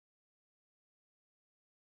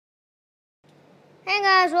Hey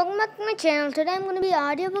guys, welcome back to my channel. Today I'm going to be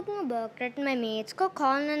audiobooking a book written by me. It's called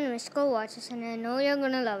Colin and Misco Watches, and I know you're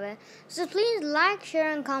going to love it. So please like,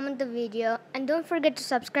 share, and comment the video, and don't forget to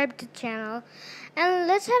subscribe to the channel. And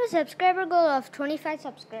let's have a subscriber goal of 25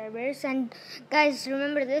 subscribers. And guys,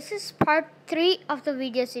 remember this is part 3 of the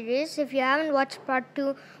video series. If you haven't watched part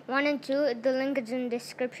 2, 1 and 2, the link is in the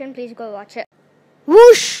description. Please go watch it.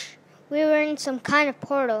 Whoosh! We were in some kind of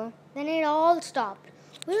portal. Then it all stopped.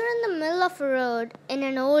 We were in the middle of a road in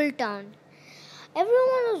an old town.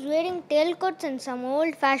 Everyone was wearing tailcoats and some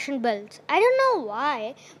old-fashioned belts. I don't know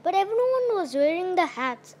why, but everyone was wearing the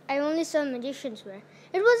hats I only saw magicians wear.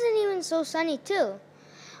 It wasn't even so sunny too.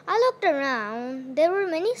 I looked around. There were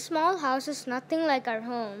many small houses, nothing like our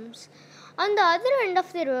homes. On the other end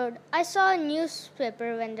of the road, I saw a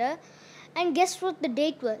newspaper vendor, and guess what the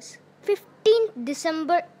date was? 15th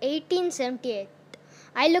December 1878.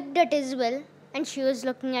 I looked at Isabel, and she was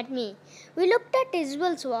looking at me. We looked at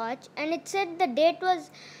Isabel's watch, and it said the date was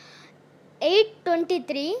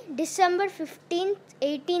 8:23, December 15th,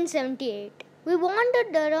 1878. We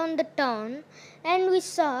wandered around the town, and we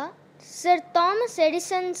saw Sir Thomas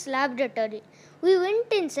Edison's laboratory. We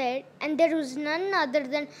went inside, and there was none other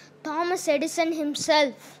than Thomas Edison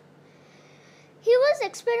himself. He was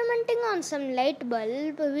experimenting on some light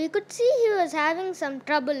bulb. We could see he was having some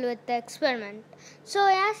trouble with the experiment. So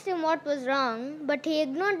I asked him what was wrong, but he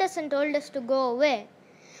ignored us and told us to go away.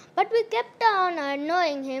 But we kept on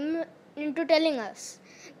annoying him into telling us.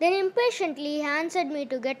 Then impatiently he answered me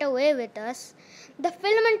to get away with us. The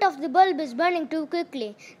filament of the bulb is burning too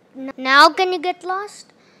quickly. Now can you get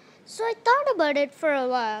lost? So I thought about it for a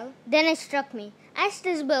while. Then it struck me. I asked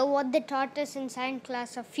Isabel what they taught us in science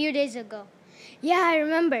class a few days ago. Yeah, I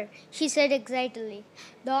remember, she said excitedly.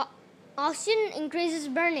 The oxygen increases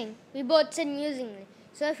burning, we both said musingly.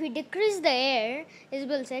 So if we decrease the air,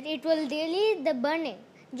 Isabel said, it will delay the burning.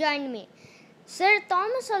 Joined me. Sir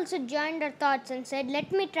Thomas also joined our thoughts and said,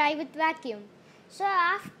 let me try with vacuum. So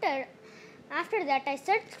after that, I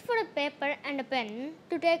searched for a paper and a pen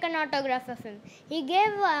to take an autograph of him. He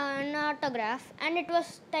gave an autograph and it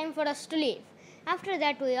was time for us to leave. After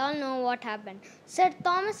that, we all know what happened. Sir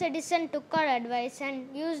Thomas Edison took our advice and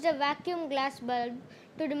used a vacuum glass bulb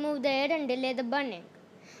to remove the air and delay the burning.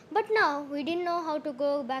 But now, we didn't know how to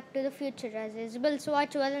go back to the future as Isabel's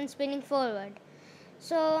watch wasn't spinning forward.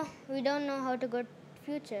 So, we don't know how to go to the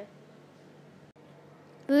future.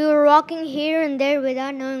 We were walking here and there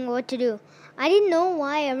without knowing what to do. I didn't know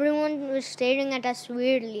why everyone was staring at us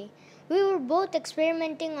weirdly. We were both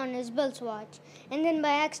experimenting on Isabel's watch, and then by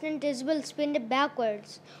accident Isabel spinned it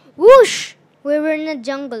backwards. Whoosh! We were in a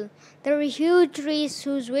jungle. There were huge trees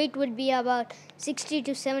whose weight would be about 60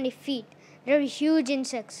 to 70 feet. There were huge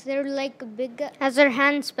insects. They were like big as our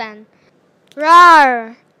handspan.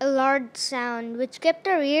 Roar! A large sound which kept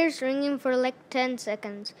our ears ringing for like 10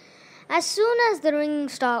 seconds. As soon as the ringing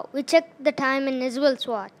stopped, we checked the time in Isabel's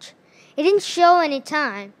watch. It didn't show any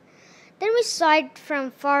time. Then we saw it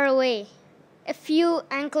from far away. A few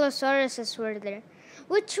ankylosauruses were there,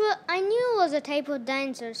 which I knew was a type of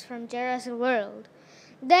dinosaurs from Jurassic World.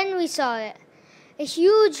 Then we saw it, a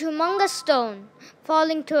huge, humongous stone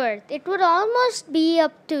falling to earth. It would almost be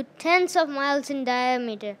up to tens of miles in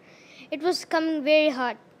diameter. It was coming very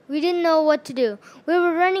hot. We didn't know what to do. We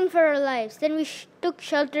were running for our lives. Then we took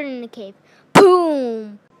shelter in a cave.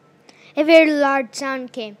 Boom! A very large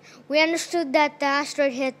sound came. We understood that the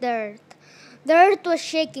asteroid hit the earth. The earth was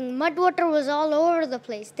shaking. Mud water was all over the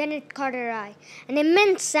place. Then it caught our eye. An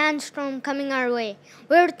immense sandstorm coming our way.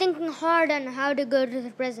 We were thinking hard on how to go to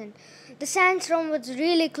the present. The sandstorm was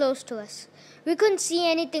really close to us. We couldn't see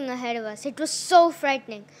anything ahead of us. It was so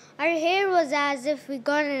frightening. Our hair was as if we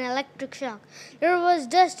got an electric shock. There was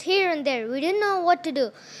dust here and there. We didn't know what to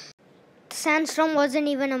do. The sandstorm wasn't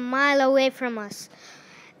even a mile away from us.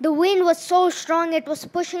 The wind was so strong it was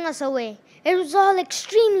pushing us away. It was all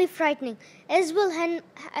extremely frightening. Isabel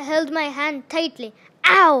held my hand tightly.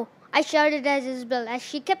 Ow! I shouted at Isabel as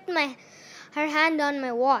she kept her hand on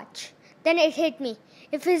my watch. Then it hit me.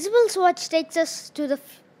 If Isabel's watch takes us to the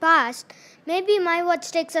past, maybe my watch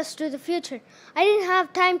takes us to the future. I didn't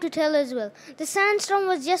have time to tell Isabel. The sandstorm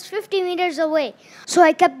was just 50 meters away. So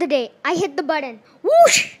I kept the date. I hit the button.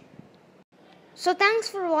 Whoosh! So thanks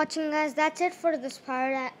for watching, guys. That's it for this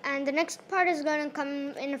part, and the next part is going to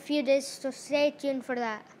come in a few days, so stay tuned for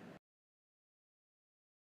that.